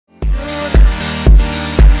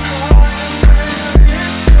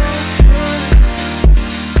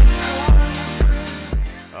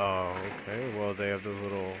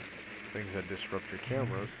disrupt your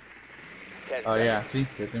cameras. Oh yeah, see?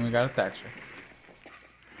 Good thing we got a Thatcher.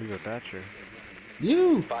 Who's a Thatcher?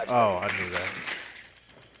 You! Oh, I knew that.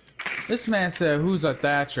 This man said, who's a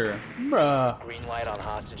Thatcher? Bruh. Green light on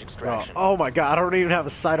hostage Bro, extraction. oh my god, I don't even have a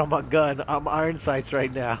sight on my gun. I'm iron sights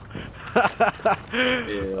right now.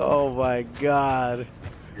 Ew. Oh my god.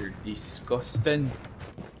 You're disgusting.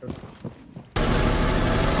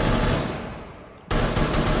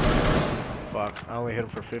 Fuck, I only hit him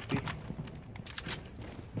for 50.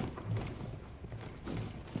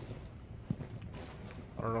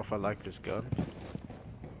 I don't know if I like this gun.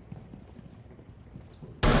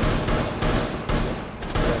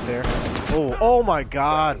 Right there. Oh, oh my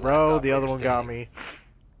god, bro. The other one got me.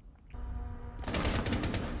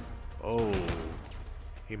 Oh.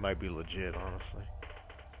 He might be legit, honestly.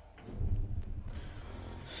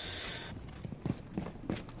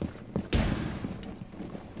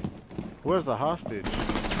 Where's the hostage?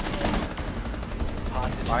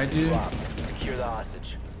 Hostage I do. dropped. Secure the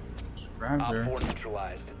hostage. Grab Op her. 4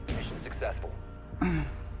 neutralized. Mission successful.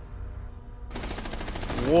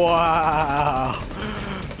 Wow.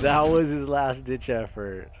 That was his last ditch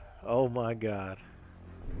effort. Oh my god.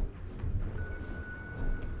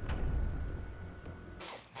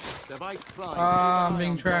 I'm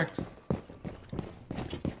being tracked.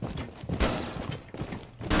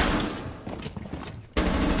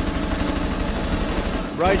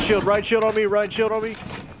 Right shield on me, right shield on me.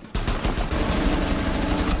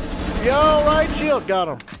 Yo, right shield, got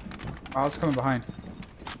him. I was coming behind.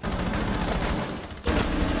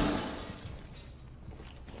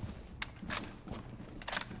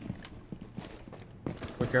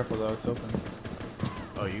 Be careful though, it's open.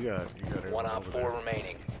 Oh, you got it. One Op 4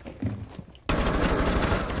 remaining.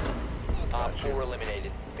 Op 4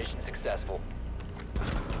 eliminated. Mission successful.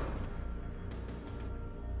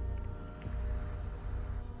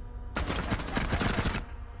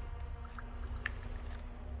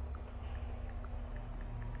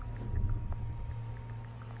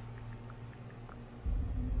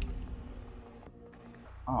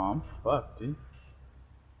 Oh, I'm fucked, dude.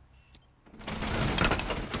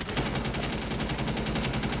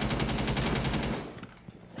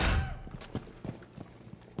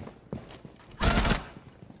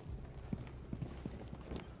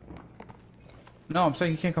 No, I'm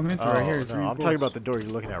saying you can't come into right here. No, I'm talking about the door you're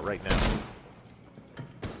looking at right now.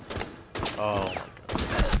 Oh.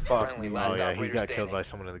 Fuck Friendly me. last Oh yeah, he operator got killed standing. by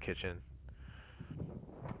someone in the kitchen.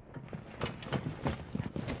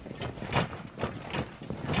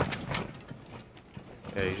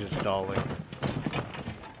 Yeah, he's just stalling.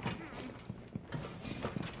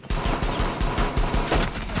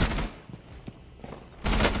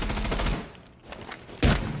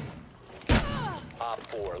 Op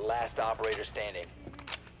 4, last operator standing.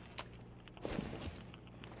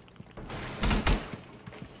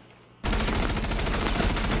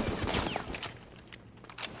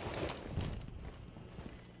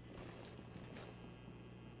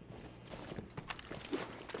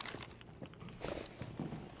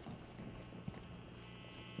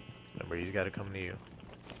 Remember, he's got to come to you.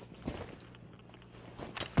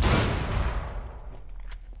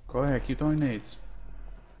 Go ahead, keep throwing nades.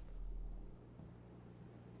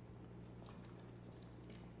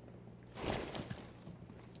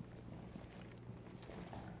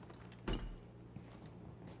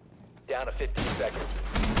 Down to 15 seconds.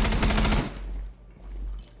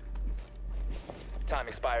 Time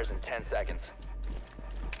expires in 10 seconds.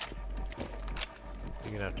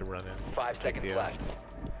 You're gonna have to run in. 5 Take seconds the left.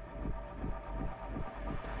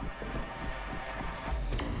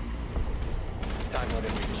 Time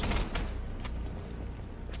limit reached.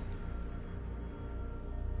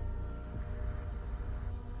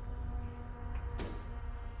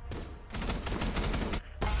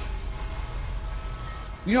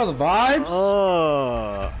 You know the vibes?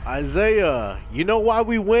 Isaiah, you know why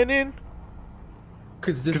we winning?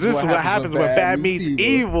 Cause Because this is what happens when bad meets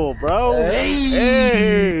evil, bro. Hey,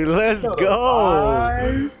 Hey, let's You know the go.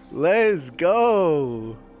 vibes. Let's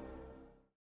go.